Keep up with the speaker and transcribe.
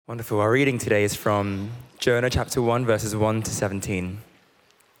Wonderful. Our reading today is from Jonah chapter 1, verses 1 to 17.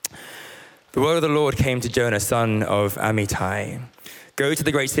 The word of the Lord came to Jonah, son of Amittai. Go to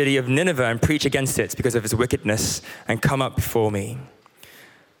the great city of Nineveh and preach against it because of its wickedness, and come up before me.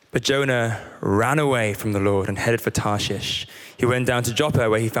 But Jonah ran away from the Lord and headed for Tarshish. He went down to Joppa,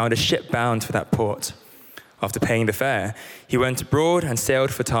 where he found a ship bound for that port. After paying the fare, he went abroad and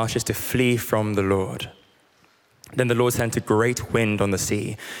sailed for Tarshish to flee from the Lord. Then the Lord sent a great wind on the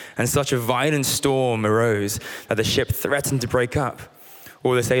sea, and such a violent storm arose that the ship threatened to break up.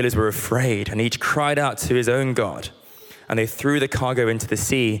 All the sailors were afraid, and each cried out to his own God, and they threw the cargo into the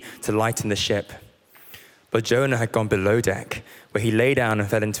sea to lighten the ship. But Jonah had gone below deck, where he lay down and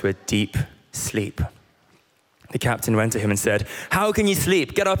fell into a deep sleep. The captain went to him and said, "How can you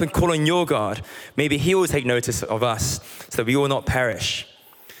sleep? Get up and call on your God. Maybe he will take notice of us, so that we will not perish."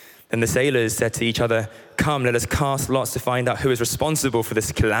 Then the sailors said to each other, "Come, let us cast lots to find out who is responsible for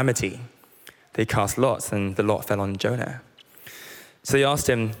this calamity." They cast lots, and the lot fell on Jonah. So they asked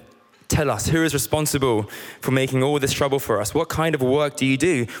him, "Tell us, who is responsible for making all this trouble for us? What kind of work do you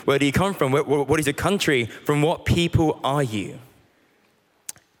do? Where do you come from? What is your country? From what people are you?"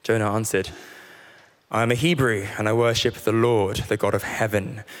 Jonah answered, "I am a Hebrew, and I worship the Lord, the God of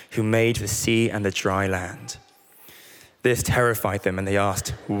heaven, who made the sea and the dry land." This terrified them, and they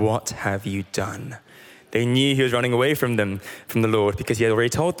asked, "What have you done?" They knew he was running away from them, from the Lord, because he had already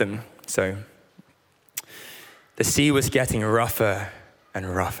told them so. The sea was getting rougher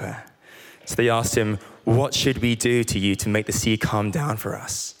and rougher. So they asked him, "What should we do to you to make the sea calm down for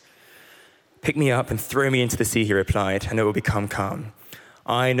us?" "Pick me up and throw me into the sea," he replied, "and it will become calm.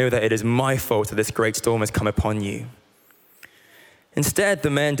 I know that it is my fault that this great storm has come upon you." Instead, the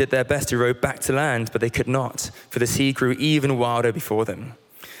men did their best to row back to land, but they could not, for the sea grew even wilder before them.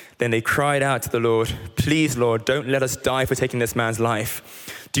 Then they cried out to the Lord, "Please, Lord, don't let us die for taking this man's life.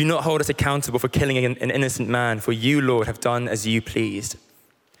 Do not hold us accountable for killing an innocent man, for you, Lord, have done as you pleased."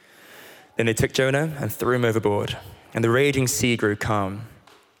 Then they took Jonah and threw him overboard, and the raging sea grew calm.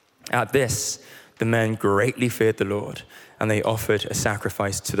 At this, the men greatly feared the Lord, and they offered a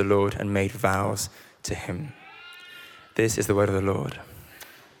sacrifice to the Lord and made vows to him. This is the word of the Lord.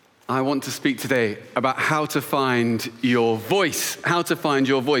 I want to speak today about how to find your voice. How to find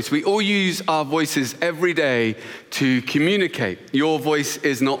your voice. We all use our voices every day to communicate. Your voice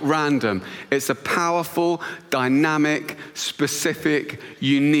is not random. It's a powerful, dynamic, specific,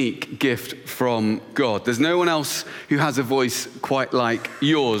 unique gift from God. There's no one else who has a voice quite like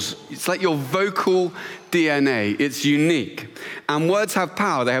yours. It's like your vocal DNA. It's unique. And words have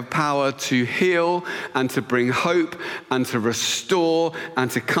power. They have power to heal and to bring hope and to restore and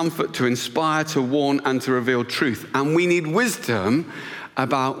to comfort, to inspire, to warn, and to reveal truth. And we need wisdom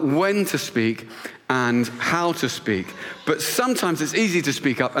about when to speak and how to speak. But sometimes it's easy to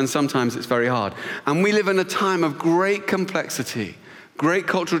speak up and sometimes it's very hard. And we live in a time of great complexity, great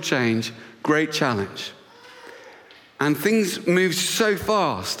cultural change, great challenge. And things move so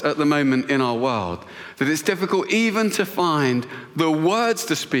fast at the moment in our world that it's difficult even to find the words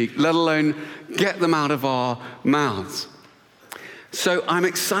to speak, let alone get them out of our mouths. So I'm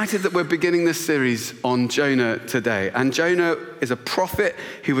excited that we're beginning this series on Jonah today. And Jonah is a prophet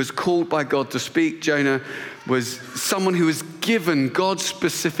who was called by God to speak. Jonah was someone who was given God's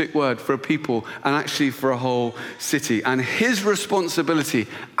specific word for a people and actually for a whole city. And his responsibility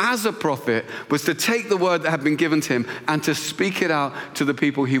as a prophet was to take the word that had been given to him and to speak it out to the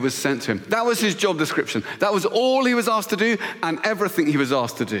people he was sent to him. That was his job description. That was all he was asked to do and everything he was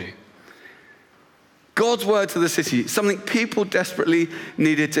asked to do. God's word to the city, something people desperately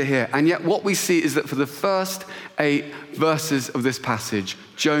needed to hear. And yet what we see is that for the first 8 verses of this passage,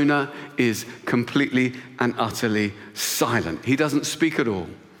 Jonah is completely and utterly silent. He doesn't speak at all.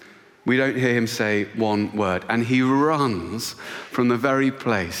 We don't hear him say one word. And he runs from the very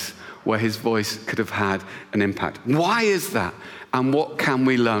place where his voice could have had an impact. Why is that? And what can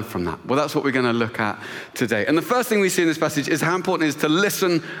we learn from that? Well, that's what we're going to look at today. And the first thing we see in this passage is how important it is to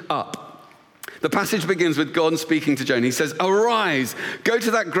listen up. The passage begins with God speaking to Jonah. He says, "Arise, go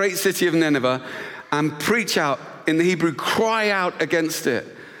to that great city of Nineveh and preach out." In the Hebrew, cry out against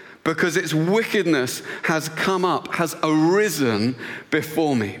it, because its wickedness has come up, has arisen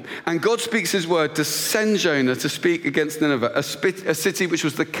before me. And God speaks his word to send Jonah to speak against Nineveh, a city which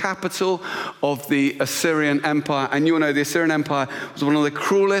was the capital of the Assyrian Empire. And you all know the Assyrian Empire was one of the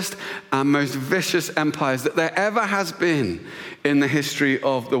cruelest and most vicious empires that there ever has been in the history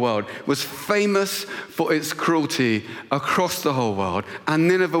of the world. It was famous for its cruelty across the whole world. And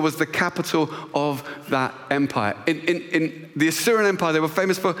Nineveh was the capital of that empire. In the Assyrian Empire, they were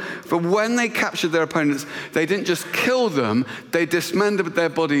famous for For when they captured their opponents, they didn't just kill them, they dismembered their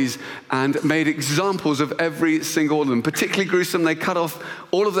bodies and made examples of every single one of them. Particularly gruesome, they cut off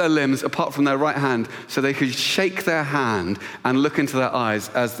all of their limbs apart from their right hand so they could shake their hand and look into their eyes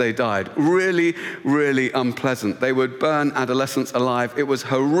as they died. Really, really unpleasant. They would burn adolescents alive. It was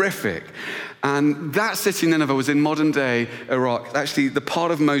horrific. And that city, Nineveh, was in modern-day Iraq, actually the part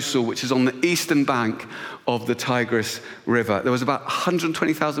of Mosul which is on the eastern bank of the Tigris River. There was about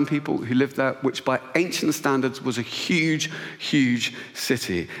 120,000 people who lived there, which by ancient standards was a huge, huge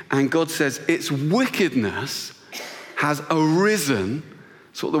city. And God says its wickedness has arisen,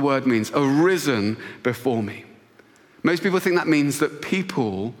 that's what the word means, arisen before me. Most people think that means that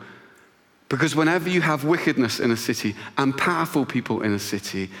people, because whenever you have wickedness in a city and powerful people in a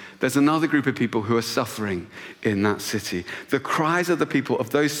city, there's another group of people who are suffering in that city. The cries of the people of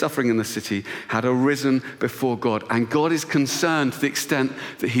those suffering in the city had arisen before God, and God is concerned to the extent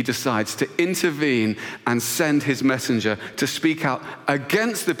that he decides to intervene and send his messenger to speak out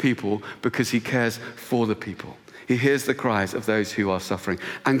against the people because he cares for the people. He hears the cries of those who are suffering.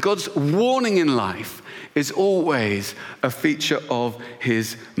 And God's warning in life is always a feature of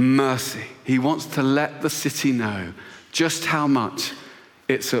his mercy. He wants to let the city know just how much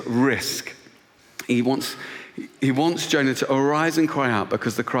it's at risk. He wants Jonah to arise and cry out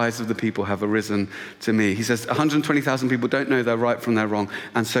because the cries of the people have arisen to me. He says 120,000 people don't know their right from their wrong.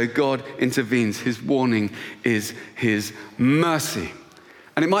 And so God intervenes. His warning is his mercy.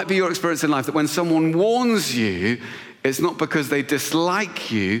 And it might be your experience in life that when someone warns you, it's not because they dislike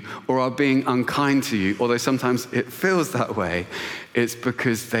you or are being unkind to you, although sometimes it feels that way. It's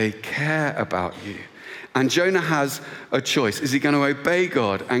because they care about you. And Jonah has a choice. Is he going to obey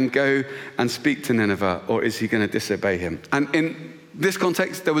God and go and speak to Nineveh, or is he going to disobey him? And in this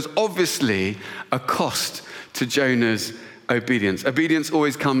context, there was obviously a cost to Jonah's obedience. Obedience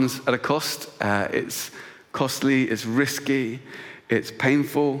always comes at a cost. It's costly, it's risky, it's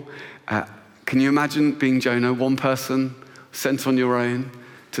painful. Can you imagine being Jonah, one person sent on your own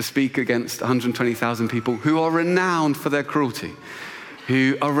to speak against 120,000 people who are renowned for their cruelty,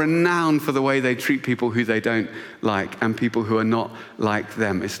 who are renowned for the way they treat people who they don't like and people who are not like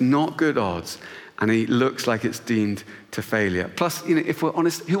them? It's not good odds, and he looks like it's deemed to failure. Plus, if we're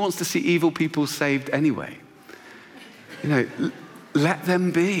honest, who wants to see evil people saved anyway? Let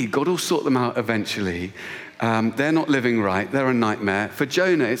them be. God will sort them out eventually. They're not living right. They're a nightmare. For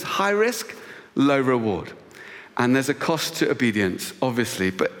Jonah, it's high risk, low reward. And there's a cost to obedience,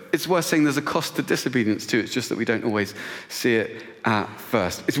 obviously. But it's worth saying there's a cost to disobedience too. It's just that we don't always see it at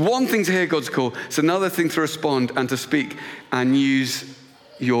first. It's one thing to hear God's call. It's another thing to respond and to speak and use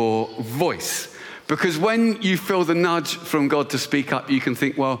your voice. Because when you feel the nudge from God to speak up, you can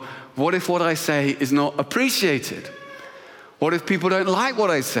think, well, what if what I say is not appreciated? What if people don't like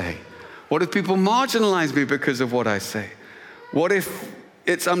what I say? What if people marginalize me because of what I say? What if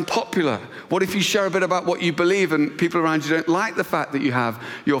it's unpopular? What if you share a bit about what you believe and people around you don't like the fact that you have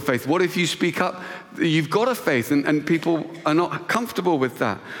your faith? What if you speak up, you've got a faith and people are not comfortable with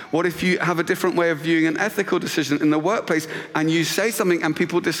that? What if you have a different way of viewing an ethical decision in the workplace and you say something and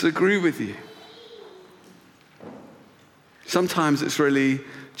people disagree with you? Sometimes it's really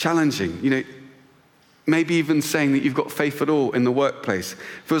challenging. Maybe even saying that you've got faith at all in the workplace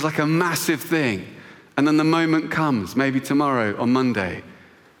feels like a massive thing. And then the moment comes, maybe tomorrow or Monday,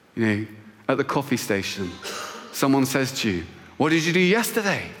 at the coffee station, someone says to you, what did you do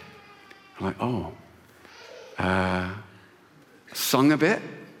yesterday? I'm like, sung a bit.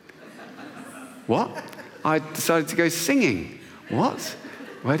 What? I decided to go singing. What?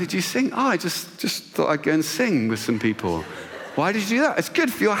 Where did you sing? I just thought I'd go and sing with some people. Why did you do that? It's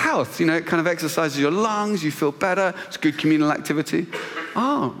good for your health. It kind of exercises your lungs. You feel better. It's good communal activity.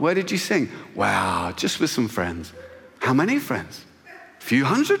 Oh, where did you sing? Wow, just with some friends. How many friends? A few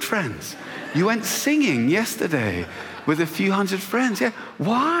hundred friends. You went singing yesterday with a few hundred friends. Yeah.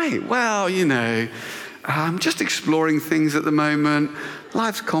 Why? Well, I'm just exploring things at the moment.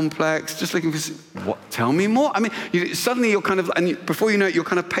 Life's complex, just looking for, what? Tell me more. Suddenly you're before you know it, you're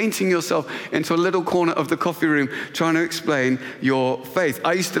kind of painting yourself into a little corner of the coffee room trying to explain your faith.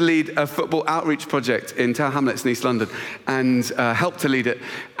 I used to lead a football outreach project in Tower Hamlets in East London and helped to lead it.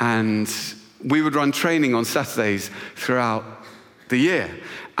 And we would run training on Saturdays throughout the year.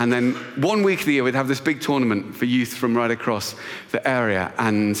 And then 1 week of the year, we'd have this big tournament for youth from right across the area.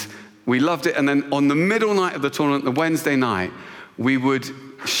 And we loved it. And then on the middle night of the tournament, the Wednesday night, we would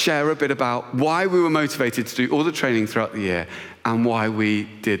share a bit about why we were motivated to do all the training throughout the year and why we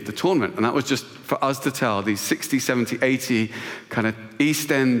did the tournament. And that was just for us to tell these 60, 70, 80 kind of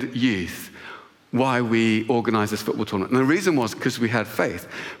East End youth why we organised this football tournament. And the reason was because we had faith.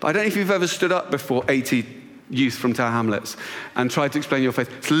 But I don't know if you've ever stood up before 80 youth from Tower Hamlets and tried to explain your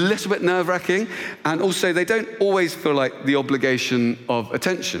faith. It's a little bit nerve-wracking, and also they don't always feel like the obligation of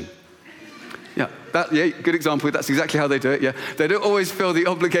attention. Yeah, good example. That's exactly how they do it. Yeah, they don't always feel the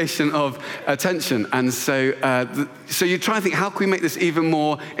obligation of attention, and so you try and think, how can we make this even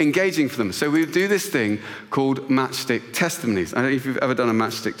more engaging for them? So we do this thing called matchstick testimonies. I don't know if you've ever done a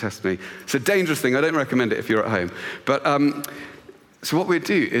matchstick testimony. It's a dangerous thing. I don't recommend it if you're at home. But so what we'd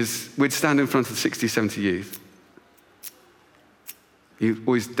do is we'd stand in front of 60, 70 youth. You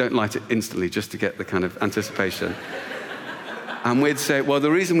always don't light it instantly just to get the kind of anticipation. And we'd say, well, the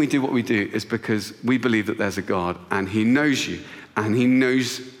reason we do what we do is because we believe that there's a God, and he knows you, and he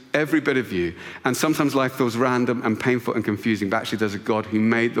knows every bit of you. And sometimes life feels random and painful and confusing, but actually there's a God who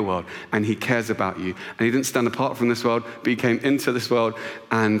made the world, and he cares about you. And he didn't stand apart from this world, but he came into this world,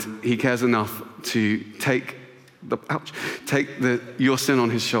 and he cares enough to take your sin on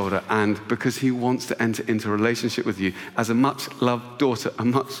his shoulder, and because he wants to enter into a relationship with you as a much-loved daughter, a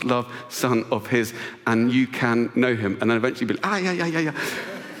much-loved son of his, and you can know him, and then eventually be like, yeah.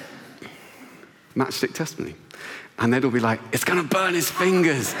 Matchstick testimony. And they'd all be like, it's going to burn his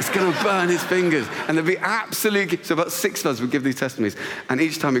fingers. It's going to burn his fingers. And there'd be absolutely, so about 6 of us would give these testimonies, and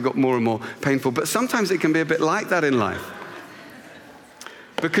each time it got more and more painful. But sometimes it can be a bit like that in life.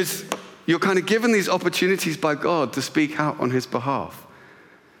 Because you're kind of given these opportunities by God to speak out on his behalf.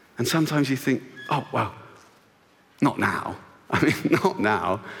 And sometimes you think, oh, well, not now. I mean, not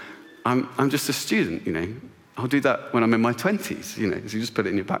now. I'm just a student, I'll do that when I'm in my 20s, So you just put it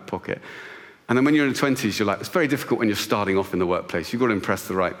in your back pocket. And then when you're in your 20s, you're like, it's very difficult when you're starting off in the workplace. You've got to impress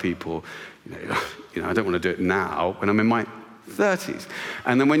the right people. I don't want to do it now when I'm in my 30s.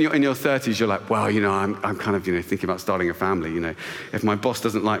 And then when you're in your 30s, you're like, well, I'm kind of, thinking about starting a family. If my boss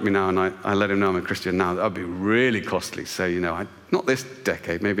doesn't like me now and I let him know I'm a Christian now, that would be really costly. So, not this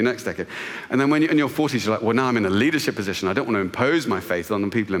decade, maybe next decade. And then when you're in your 40s, you're like, well, now I'm in a leadership position. I don't want to impose my faith on the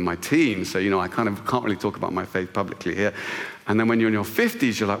people in my team. So, I kind of can't really talk about my faith publicly here. And then when you're in your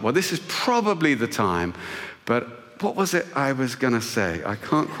 50s, you're like, well, this is probably the time. But what was it I was going to say? I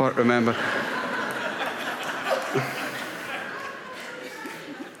can't quite remember.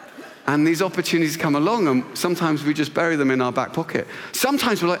 And these opportunities come along, and sometimes we just bury them in our back pocket.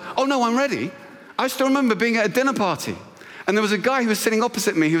 Sometimes we're like, oh no, I'm ready. I still remember being at a dinner party, and there was a guy who was sitting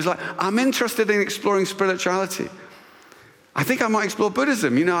opposite me who was like, I'm interested in exploring spirituality. I think I might explore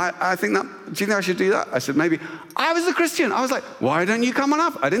Buddhism. I think that, do you think I should do that? I said, maybe. I was a Christian. I was like, why don't you come on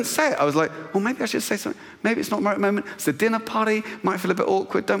up? I didn't say it. I was like, well, maybe I should say something. Maybe it's not my right moment. It's a dinner party. Might feel a bit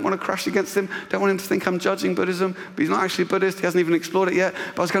awkward. Don't want to crash against him. Don't want him to think I'm judging Buddhism. But he's not actually a Buddhist. He hasn't even explored it yet.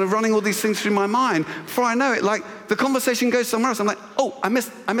 But I was kind of running all these things through my mind. Before I know it, like, the conversation goes somewhere else. I'm like, oh, I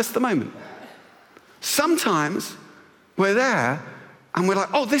missed the moment. Sometimes we're there, and we're like,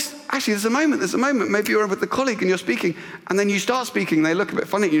 oh, there's a moment. Maybe you're with a colleague and you're speaking, and then you start speaking, and they look a bit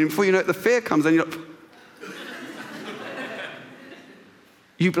funny at you, and before you know it, the fear comes, and you're like,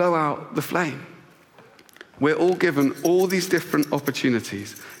 you blow out the flame. We're all given all these different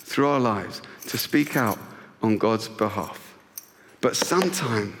opportunities through our lives to speak out on God's behalf. But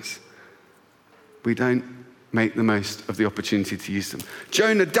sometimes we don't make the most of the opportunity to use them.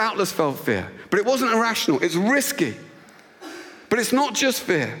 Jonah doubtless felt fear, but it wasn't irrational, it's risky. But it's not just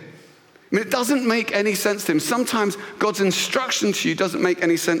fear. I mean, it doesn't make any sense to him. Sometimes God's instruction to you doesn't make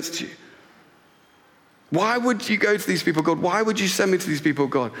any sense to you. Why would you go to these people, God? Why would you send me to these people,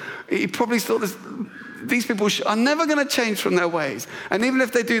 God? He probably thought these people are never going to change from their ways. And even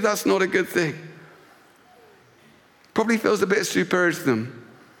if they do, that's not a good thing. Probably feels a bit superior to them.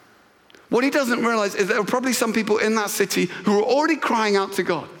 What he doesn't realize is there are probably some people in that city who are already crying out to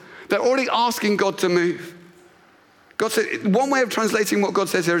God. They're already asking God to move. God said, one way of translating what God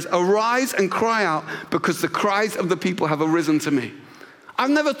says here is, arise and cry out because the cries of the people have arisen to me.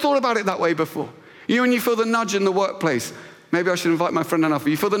 I've never thought about it that way before. When you feel the nudge in the workplace, maybe I should invite my friend enough.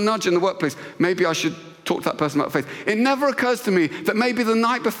 You feel the nudge in the workplace, maybe I should talk to that person about faith. It never occurs to me that maybe the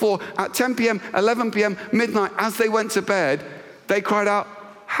night before at 10 p.m., 11 p.m., midnight, as they went to bed, they cried out,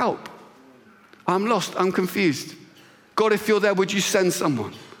 help. I'm lost, I'm confused. God, if you're there, would you send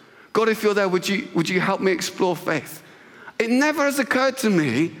someone? God, if you're there, would you help me explore faith? It never has occurred to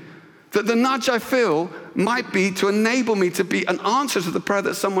me that the nudge I feel might be to enable me to be an answer to the prayer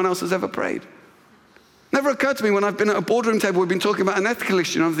that someone else has ever prayed. Never occurred to me when I've been at a boardroom table, we've been talking about an ethical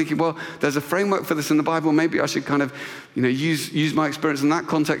issue, and I'm thinking, well, there's a framework for this in the Bible. Maybe I should kind of, use my experience in that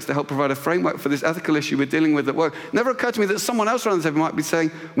context to help provide a framework for this ethical issue we're dealing with at work. Never occurred to me that someone else around the table might be saying,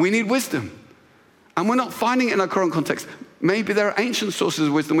 we need wisdom. And we're not finding it in our current context. Maybe there are ancient sources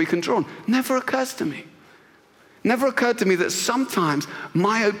of wisdom we can draw on. Never occurs to me. Never occurred to me that sometimes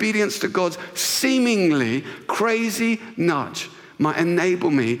my obedience to God's seemingly crazy nudge might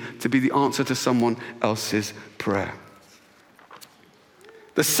enable me to be the answer to someone else's prayer.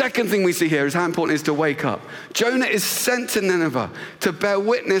 The second thing we see here is how important it is to wake up. Jonah is sent to Nineveh to bear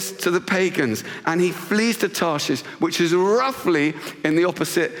witness to the pagans, and he flees to Tarshish, which is roughly in the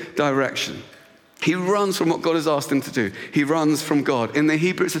opposite direction. He runs from what God has asked him to do. He runs from God. In the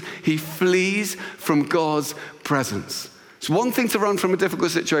Hebrew, it says he flees from God's presence. It's one thing to run from a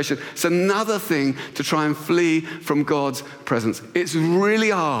difficult situation. It's another thing to try and flee from God's presence. It's really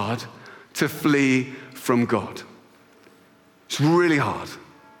hard to flee from God. It's really hard.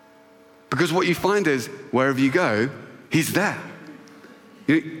 Because what you find is, wherever you go, he's there.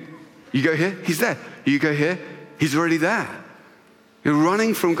 You go here, he's there. You go here, he's already there.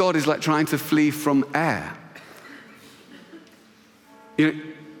 Running from God is like trying to flee from air.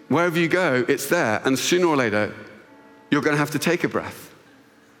 Wherever you go, it's there, and sooner or later, you're going to have to take a breath.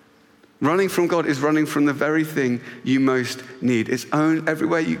 Running from God is running from the very thing you most need. It's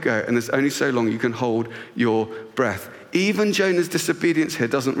everywhere you go, and there's only so long you can hold your breath. Even Jonah's disobedience here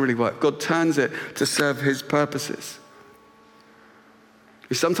doesn't really work. God turns it to serve his purposes.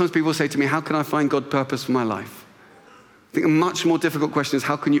 Sometimes people say to me, how can I find God's purpose for my life? I think a much more difficult question is,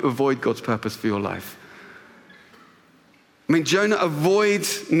 how can you avoid God's purpose for your life? I mean, Jonah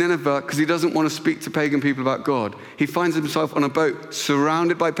avoids Nineveh because he doesn't want to speak to pagan people about God. He finds himself on a boat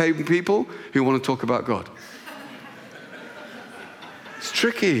surrounded by pagan people who want to talk about God. It's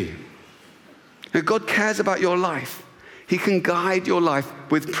tricky. God cares about your life. He can guide your life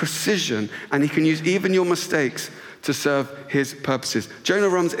with precision, and he can use even your mistakes to serve his purposes. Jonah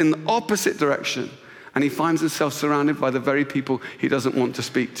runs in the opposite direction, and he finds himself surrounded by the very people he doesn't want to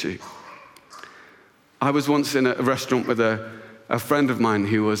speak to. I was once in a restaurant with a friend of mine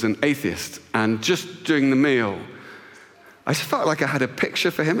who was an atheist, and just during the meal, I just felt like I had a picture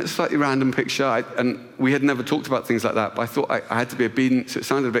for him. It's a slightly random picture, and we had never talked about things like that, but I thought I had to be obedient, so it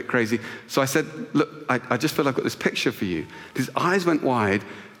sounded a bit crazy. So I said, look, I just feel I've got this picture for you. His eyes went wide,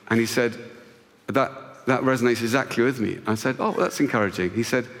 and he said, that resonates exactly with me. I said, oh, well, that's encouraging. He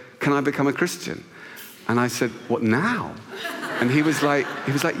said, can I become a Christian? And I said, what, now? And he was like,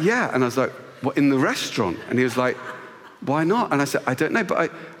 yeah. And I was like, what, in the restaurant? And he was like, why not? And I said, I don't know,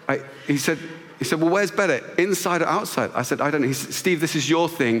 but he said, well, where's better, inside or outside? I said, I don't know. He said, Steve, this is your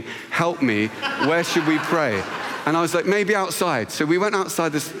thing. Help me. Where should we pray? And I was like, maybe outside. So we went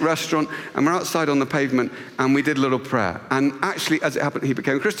outside this restaurant, and we're outside on the pavement, and we did a little prayer. And actually, as it happened, he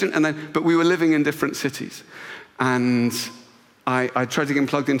became a Christian, but we were living in different cities. And I tried to get him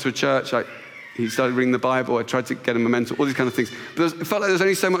plugged into a church. He started reading the Bible. I tried to get him a mentor, all these kind of things. But it felt like there was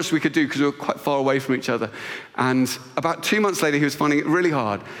only so much we could do because we were quite far away from each other. And about 2 months later, he was finding it really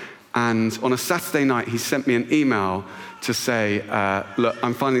hard. And on a Saturday night, he sent me an email to say, look,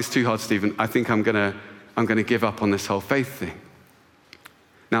 I'm finding this too hard, Stephen. I think I'm going to give up on this whole faith thing.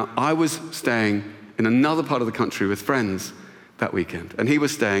 Now, I was staying in another part of the country with friends that weekend. And he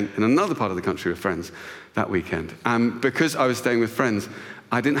was staying in another part of the country with friends that weekend. And because I was staying with friends,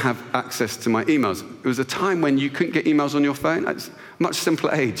 I didn't have access to my emails. It was a time when you couldn't get emails on your phone. It's a much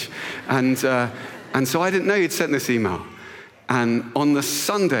simpler age. And so I didn't know he'd sent this email. And on the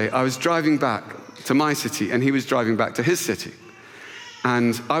Sunday, I was driving back to my city, and he was driving back to his city.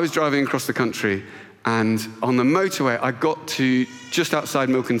 And I was driving across the country, and on the motorway, I got to just outside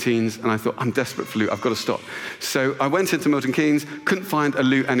Milton Keynes, and I thought, I'm desperate for loot, I've got to stop. So I went into Milton Keynes, couldn't find a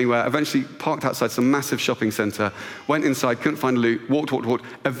loot anywhere, eventually parked outside some massive shopping centre, went inside, couldn't find a loot, walked.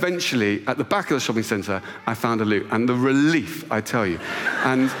 Eventually, at the back of the shopping centre, I found a loot, and the relief, I tell you.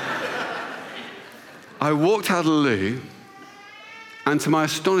 And I walked out of the loo, and to my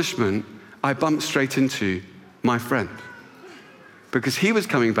astonishment, I bumped straight into my friend. Because he was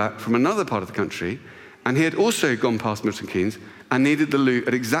coming back from another part of the country, and he had also gone past Milton Keynes and needed the loo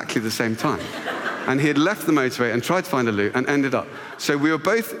at exactly the same time. And he had left the motorway and tried to find a loo and ended up. So we were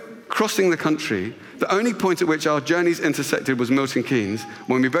both crossing the country. The only point at which our journeys intersected was Milton Keynes,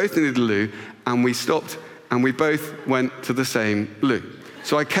 when we both needed a loo, and we stopped, and we both went to the same loo.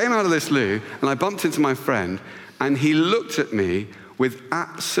 So I came out of this loo, and I bumped into my friend, and he looked at me with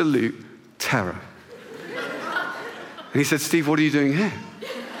absolute terror. And he said, Steve, what are you doing here?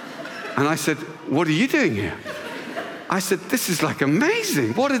 And I said, what are you doing here? I said, this is like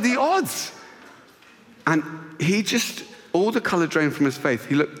amazing. What are the odds? And he just, all the color drained from his face.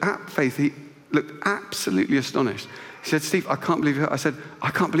 He looked absolutely astonished. He said, Steve, I can't believe you. I said, I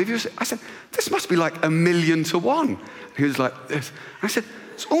can't believe you. I said, this must be like 1,000,000 to 1. He was like this. I said,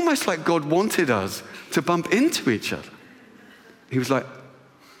 it's almost like God wanted us to bump into each other. He was like,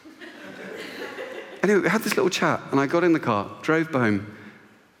 anyway, we had this little chat, and I got in the car, drove home,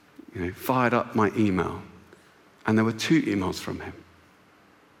 fired up my email, and there were 2 emails from him.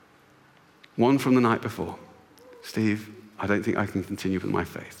 One from the night before. Steve, I don't think I can continue with my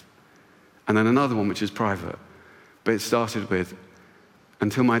faith. And then another one, which is private, but it started with,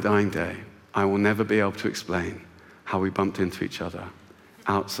 until my dying day, I will never be able to explain how we bumped into each other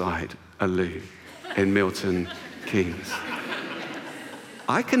outside a loo in Milton Keynes.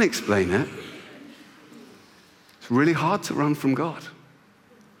 I can explain it. It's really hard to run from God,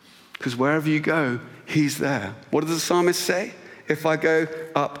 because wherever you go, he's there. What does the psalmist say? If I go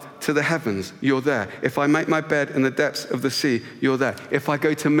up to the heavens, you're there. If I make my bed in the depths of the sea, you're there. If I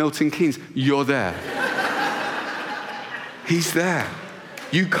go to Milton Keynes, you're there. He's there.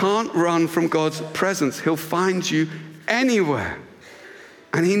 You can't run from God's presence. He'll find you anywhere.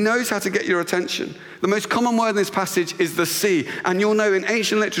 And he knows how to get your attention. The most common word in this passage is the sea. And you'll know in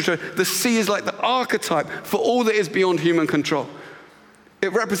ancient literature, the sea is like the archetype for all that is beyond human control.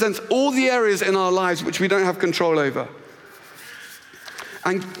 It represents all the areas in our lives which we don't have control over.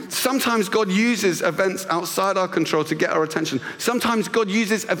 And sometimes God uses events outside our control to get our attention. Sometimes God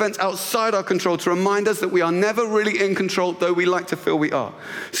uses events outside our control to remind us that we are never really in control, though we like to feel we are.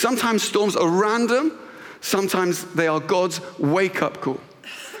 Sometimes storms are random. Sometimes they are God's wake-up call.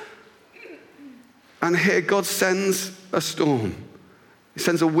 And here God sends a storm. He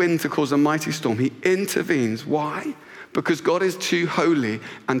sends a wind to cause a mighty storm. He intervenes. Why? Because God is too holy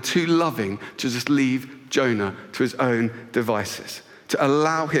and too loving to just leave Jonah to his own devices, to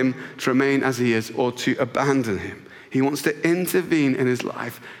allow him to remain as he is or to abandon him. He wants to intervene in his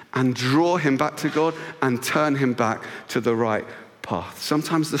life and draw him back to God and turn him back to the right path.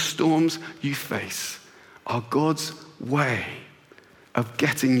 Sometimes the storms you face are God's way of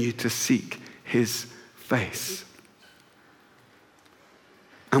getting you to seek his face.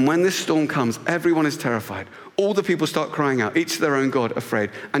 And when this storm comes, everyone is terrified. All the people start crying out, each to their own God,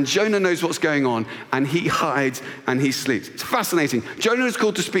 afraid. And Jonah knows what's going on, and he hides and he sleeps. It's fascinating. Jonah is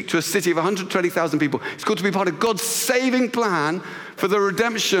called to speak to a city of 120,000 people. He's called to be part of God's saving plan for the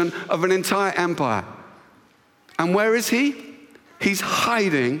redemption of an entire empire. And where is he? He's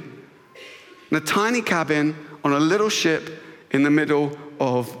hiding in a tiny cabin on a little ship in the middle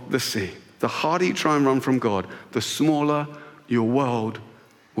of the sea. The harder you try and run from God, the smaller your world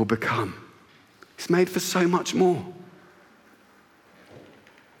will become. It's made for so much more.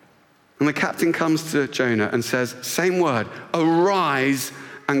 And the captain comes to Jonah and says, same word, arise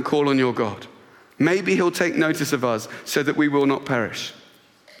and call on your God. Maybe he'll take notice of us so that we will not perish.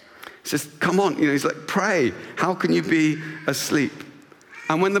 He says, come on, he's like, pray. How can you be asleep?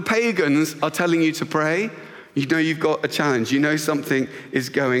 And when the pagans are telling you to pray, you know you've got a challenge. You know something is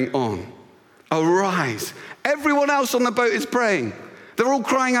going on. Arise. Everyone else on the boat is praying. They're all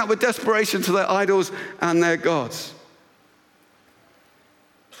crying out with desperation to their idols and their gods.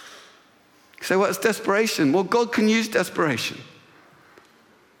 So what's desperation? Well, God can use desperation.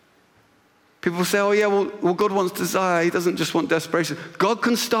 People say, oh yeah, well, God wants desire. He doesn't just want desperation. God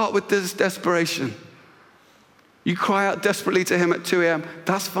can start with this desperation. You cry out desperately to him at 2 a.m.,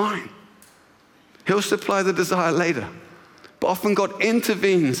 that's fine. He'll supply the desire later. But often God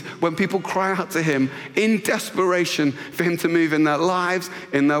intervenes when people cry out to him in desperation for him to move in their lives,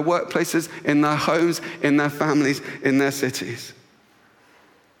 in their workplaces, in their homes, in their families, in their cities.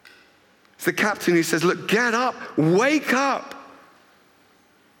 It's the captain who says, look, get up, wake up.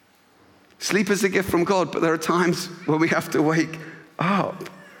 Sleep is a gift from God, but there are times when we have to wake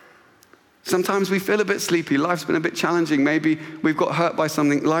up. Sometimes we feel a bit sleepy. Life's been a bit challenging. Maybe we've got hurt by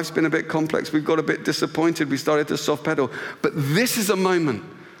something. Life's been a bit complex. We've got a bit disappointed. We started to soft pedal. But this is a moment.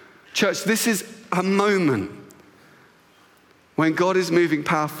 Church, this is a moment when God is moving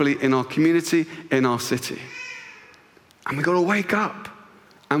powerfully in our community, in our city. And we've got to wake up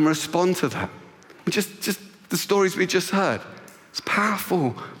and respond to that. Just the stories we just heard. It's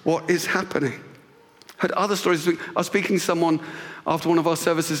powerful what is happening. Heard other stories. I was speaking to someone after one of our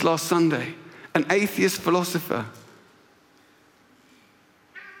services last Sunday, an atheist philosopher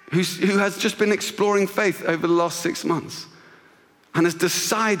who has just been exploring faith over the last 6 months and has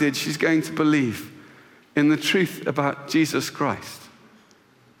decided she's going to believe in the truth about Jesus Christ.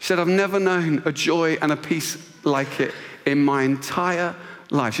 She said, I've never known a joy and a peace like it in my entire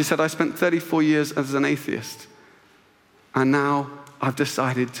life. She said, I spent 34 years as an atheist, and now I've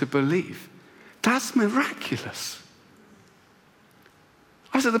decided to believe. That's miraculous.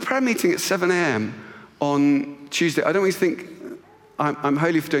 I was at the prayer meeting at 7 a.m. on Tuesday. I don't always think I'm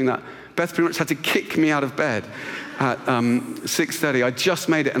holy for doing that, Beth pretty much had to kick me out of bed at 6:30. I just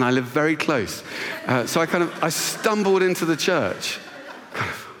made it, and I live very close. So I stumbled into the church, kind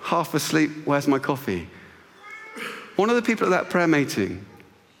of half asleep. Where's my coffee? One of the people at that prayer meeting,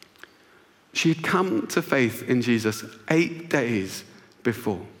 she had come to faith in Jesus 8 days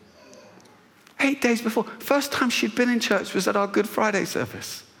before. 8 days before. First time she'd been in church was at our Good Friday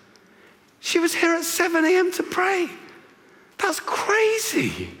service. She was here at 7 a.m. to pray. That's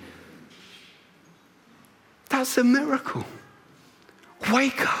crazy. That's a miracle.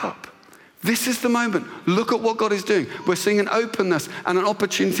 Wake up. This is the moment. Look at what God is doing. We're seeing an openness and an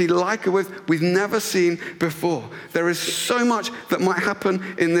opportunity like we've never seen before. There is so much that might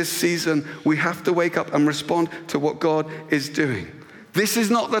happen in this season. We have to wake up and respond to what God is doing. This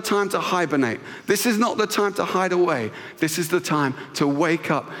is not the time to hibernate. This is not the time to hide away. This is the time to wake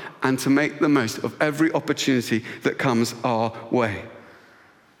up and to make the most of every opportunity that comes our way.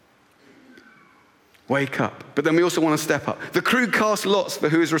 Wake up. But then we also want to step up. The crew cast lots for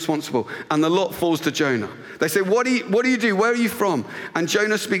who is responsible, and the lot falls to Jonah. They say, what do you do? Where are you from? And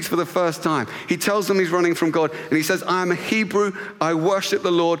Jonah speaks for the first time. He tells them he's running from God, and he says, I am a Hebrew. I worship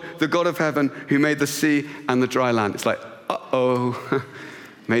the Lord, the God of heaven, who made the sea and the dry land. It's like, uh-oh,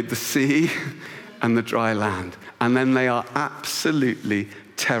 made the sea and the dry land. And then they are absolutely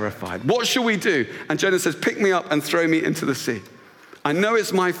terrified. What shall we do? And Jonah says, pick me up and throw me into the sea. I know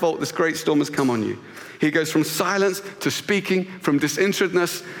it's my fault this great storm has come on you. He goes from silence to speaking, from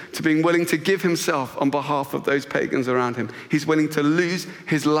disinterestedness to being willing to give himself on behalf of those pagans around him. He's willing to lose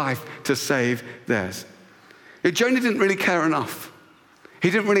his life to save theirs. Jonah didn't really care enough. He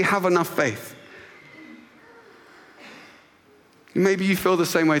didn't really have enough faith. Maybe you feel the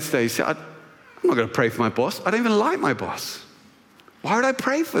same way today. You say, I'm not going to pray for my boss. I don't even like my boss. Why would I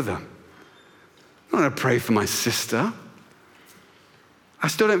pray for them? I'm not going to pray for my sister. I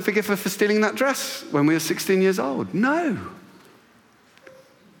still don't forgive her for stealing that dress when we were 16 years old. No.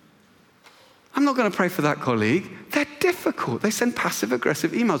 I'm not going to pray for that colleague. They're difficult. They send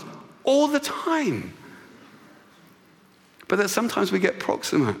passive-aggressive emails all the time. But that sometimes we get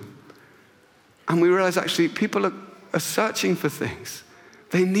proximate and we realize actually people are searching for things.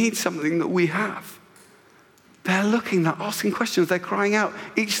 They need something that we have. They're looking, they're asking questions, they're crying out,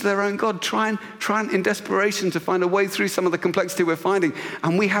 each to their own God, trying in desperation to find a way through some of the complexity we're finding.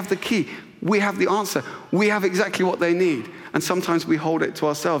 And we have the key, we have the answer, we have exactly what they need. And sometimes we hold it to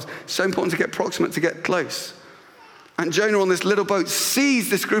ourselves. So important to get proximate, to get close. And Jonah on this little boat sees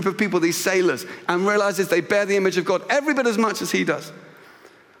this group of people, these sailors, and realizes they bear the image of God every bit as much as he does.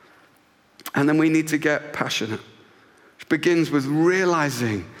 And then we need to get passionate. Which begins with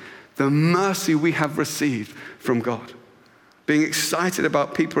realizing the mercy we have received from God. Being excited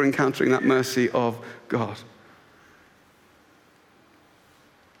about people encountering that mercy of God.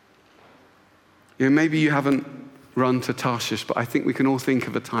 Maybe you haven't run to Tarshish, but I think we can all think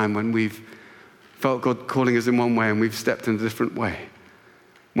of a time when we've felt God calling us in one way and we've stepped in a different way.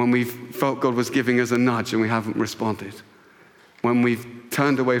 When we've felt God was giving us a nudge and we haven't responded. When we've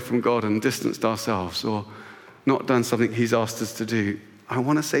turned away from God and distanced ourselves or not done something he's asked us to do. I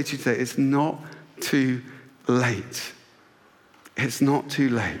want to say to you today, it's not too late. It's not too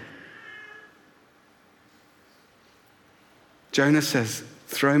late. Jonah says,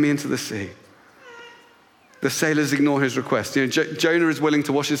 throw me into the sea. The sailors ignore his request. Jonah is willing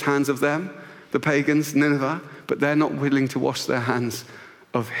to wash his hands of them, the pagans, Nineveh, but they're not willing to wash their hands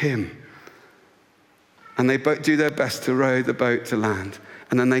of him. And they both do their best to row the boat to land.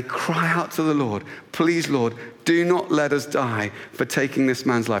 And then they cry out to the Lord, please, Lord, do not let us die for taking this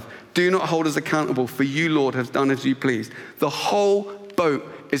man's life. Do not hold us accountable, for you, Lord, have done as you pleased. The whole boat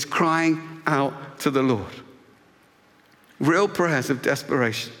is crying out to the Lord. Real prayers of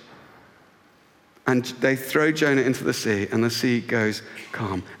desperation. And they throw Jonah into the sea, and the sea goes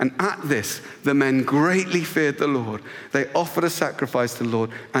calm. And at this, the men greatly feared the Lord. They offered a sacrifice to the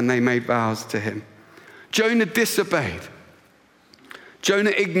Lord, and they made vows to him. Jonah disobeyed.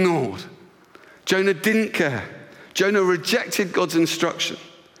 Jonah ignored. Jonah didn't care. Jonah rejected God's instruction.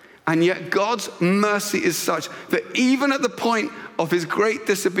 And yet God's mercy is such that even at the point of his great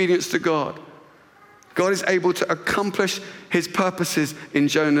disobedience to God, God is able to accomplish his purposes in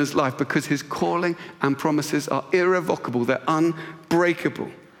Jonah's life because his calling and promises are irrevocable. They're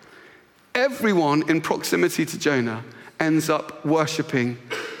unbreakable. Everyone in proximity to Jonah ends up worshiping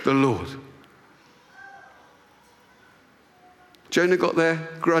the Lord. Jonah got there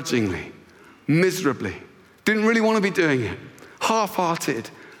grudgingly, miserably, didn't really want to be doing it, half-hearted,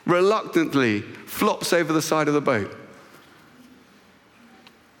 reluctantly flops over the side of the boat.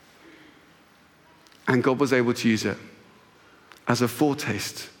 And God was able to use it as a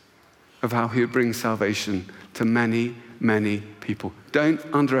foretaste of how he would bring salvation to many, many people. Don't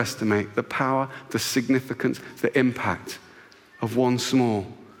underestimate the power, the significance, the impact of one small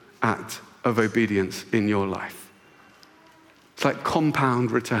act of obedience in your life. It's like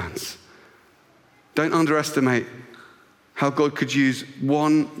compound returns. Don't underestimate how God could use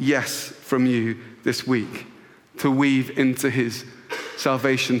one yes from you this week to weave into his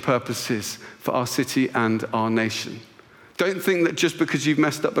salvation purposes for our city and our nation. Don't think that just because you've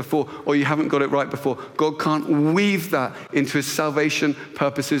messed up before or you haven't got it right before, God can't weave that into his salvation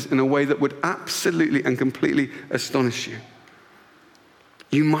purposes in a way that would absolutely and completely astonish you.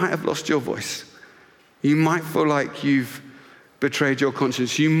 You might have lost your voice. You might feel like you've betrayed your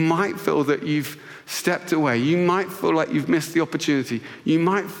conscience. You might feel that you've stepped away. You might feel like you've missed the opportunity. You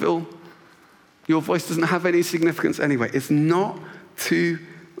might feel your voice doesn't have any significance anyway. It's not too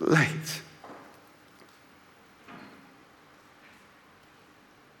late.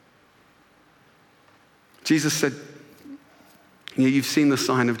 Jesus said, you've seen the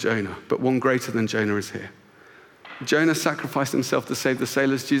sign of Jonah, but one greater than Jonah is here. Jonah sacrificed himself to save the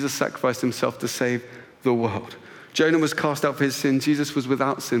sailors. Jesus sacrificed himself to save the world. Jonah was cast out for his sin. Jesus was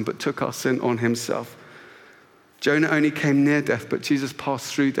without sin, but took our sin on himself. Jonah only came near death, but Jesus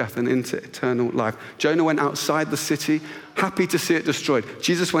passed through death and into eternal life. Jonah went outside the city, happy to see it destroyed.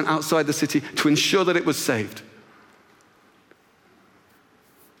 Jesus went outside the city to ensure that it was saved.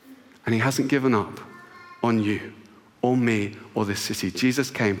 And he hasn't given up on you or me or this city. Jesus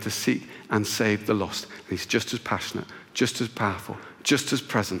came to seek and save the lost. And he's just as passionate, just as powerful, just as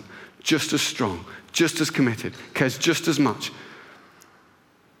present, just as strong, just as committed, cares just as much.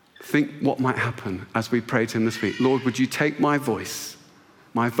 Think what might happen as we pray to him this week. Lord, would you take my voice,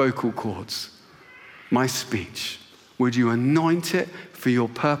 my vocal cords, my speech? Would you anoint it for your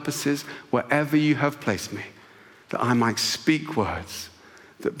purposes wherever you have placed me, that I might speak words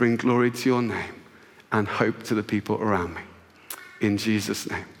that bring glory to your name and hope to the people around me. In Jesus'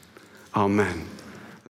 name, amen.